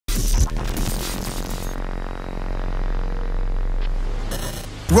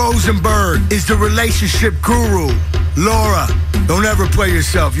Rosenberg is the relationship guru. Laura, don't ever play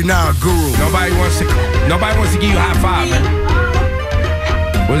yourself. You're not a guru. Nobody wants to give you a high five, man.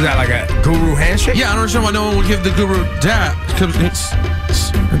 What is that, like a guru handshake? Yeah, I don't understand why no one would give the guru dap. You know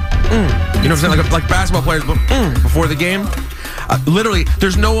what I'm saying? Like basketball players, but before the game. Literally,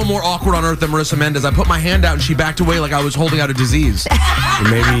 there's no one more awkward on earth than Marissa Mendez. I put my hand out and she backed away like I was holding out a disease.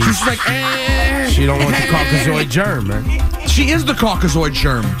 Maybe she's like, she don't want the Caucasoid germ, man. She is the Caucasoid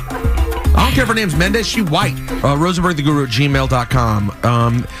germ. I don't care if her name's Mendez, she white.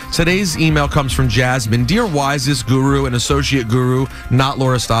 RosenbergTheGuru@gmail.com. Today's email comes from Jasmine. Dear wisest guru and associate guru, not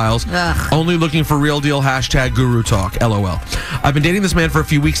Laura Stiles. Only looking for real deal, #guru talk, LOL. I've been dating this man for a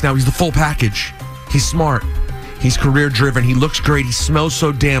few weeks now. He's the full package. He's smart. He's career driven. He looks great. He smells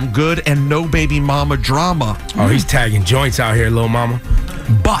so damn good, and no baby mama drama. Oh, he's tagging joints out here, little mama.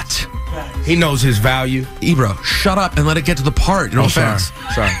 But he knows his value. Ebro, shut up and let it get to the part. No offense.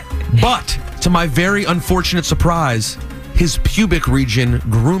 Sorry. But to my very unfortunate surprise, his pubic region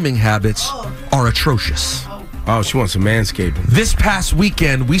grooming habits are atrocious. Oh, she wants some manscaping. This past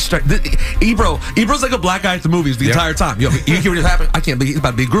weekend, we Ebro's like a black guy at the movies the entire time. Yo, you hear what just happened? I can't believe he's about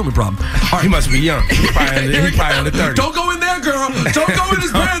to be a grooming problem. He must be young. He's probably under 30. Don't go in there, girl. Don't go in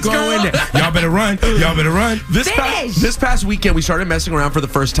his pants, girl. In there. Y'all better run. Y'all better run. This past weekend, we started messing around for the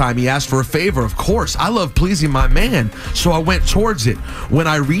first time. He asked for a favor. Of course, I love pleasing my man, so I went towards it. When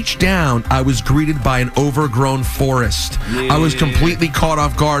I reached down, I was greeted by an overgrown forest. I was completely caught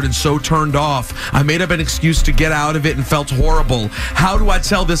off guard and so turned off. I made up an excuse to get out of it and felt horrible. How do I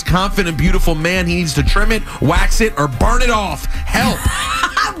tell this confident, beautiful man he needs to trim it, wax it, or burn it off? Help.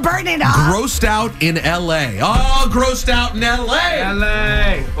 Burn it off. Grossed out in L.A. Oh, grossed out in L.A.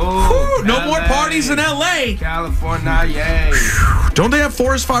 L.A. Ooh, no more parties in L.A. California, yay. Don't they have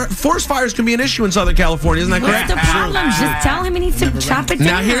forest fires? Forest fires can be an issue in Southern California, isn't that correct? What's the problem? Just tell him he needs to chop it down.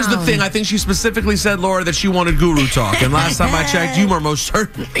 Now, here's the thing. I think she specifically said, Laura, that she wanted guru talk. And last time I checked, you were most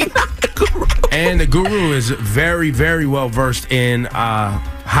certainly not the guru. And the guru is very, very well versed in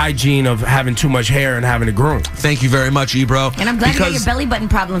hygiene of having too much hair and having to groom. Thank you very much, Ebro. And I'm glad you got your belly button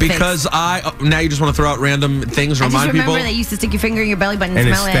problem fixed. Because now you just want to throw out random things and remind people. I just remember that you used to stick your finger in your belly button and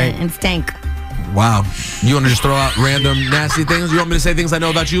smell it and stank. Wow. You want to just throw out random nasty things? You want me to say things I know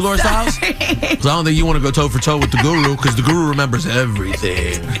about you, Laura Stiles? Because I don't think you want to go toe for toe with the guru, because the guru remembers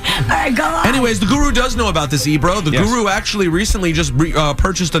everything. All right, go on. Anyways, the guru does know about this, Ebro. The guru actually recently just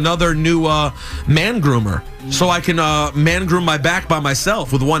purchased another new man groomer. So I can man groom my back by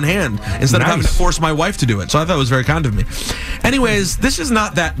myself with one hand instead of having to force my wife to do it. So I thought it was very kind of me. Anyways, this is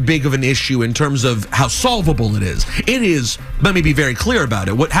not that big of an issue in terms of how solvable it is. It is, let me be very clear about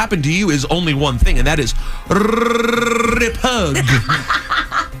it. What happened to you is only one thing, and that is repug.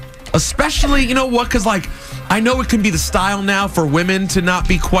 Especially, you know what, because like, I know it can be the style now for women to not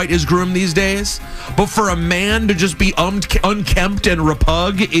be quite as groomed these days, but for a man to just be unkempt and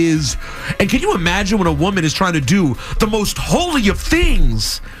repug is... And can you imagine when a woman is trying to do the most holy of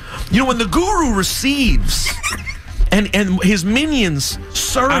things? You know, when the guru receives... And his minions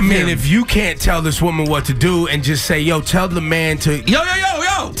serve him. I mean, if you can't tell this woman what to do and just say, yo, tell the man to... Yo!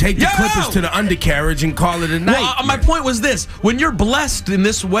 Take the clippers to the undercarriage and call it a night. Well, my point was this. When you're blessed in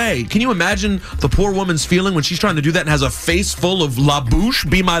this way, can you imagine the poor woman's feeling when she's trying to do that and has a face full of La Bouche,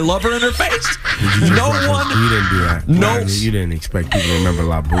 be my lover, in her face? No one... You didn't do that. No. You didn't expect people to remember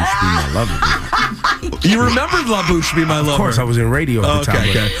La Bouche, be my lover. You remembered La Bouche, be my lover. Of course, I was in radio at the time.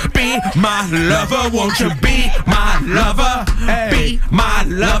 Okay. Be my lover, won't you be my lover? Be my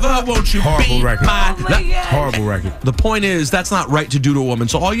lover, won't you be record. my lover? Horrible record. The point is, that's not right to do to a woman.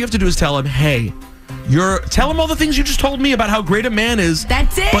 So all you have to do is tell him, hey, tell him all the things you just told me about how great a man is.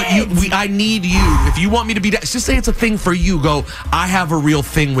 That's it. But I need you. If you want me to be that, just say it's a thing for you. Go, I have a real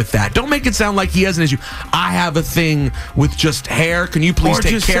thing with that. Don't make it sound like he has an issue. I have a thing with just hair. Can you please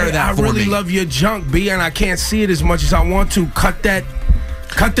take care of that for me? I really love your junk, B, and I can't see it as much as I want to. Cut them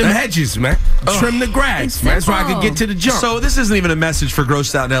hedges, man. Trim the grass, man. So I can get to the junk. So this isn't even a message for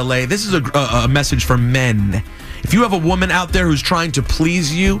Grossed Out in L.A. This is a message for men. If you have a woman out there who's trying to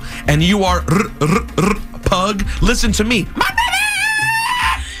please you and you are pug, listen to me.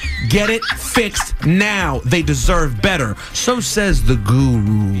 Get it fixed now. They deserve better. So says the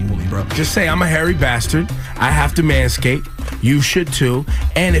guru, bro. Just say, I'm a hairy bastard. I have to manscape. You should too.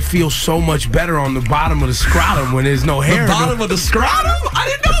 And it feels so much better on the bottom of the scrotum when there's no hair. The bottom of the scrotum? I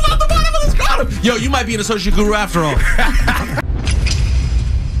didn't know about the bottom of the scrotum. Yo, you might be an associate guru after all.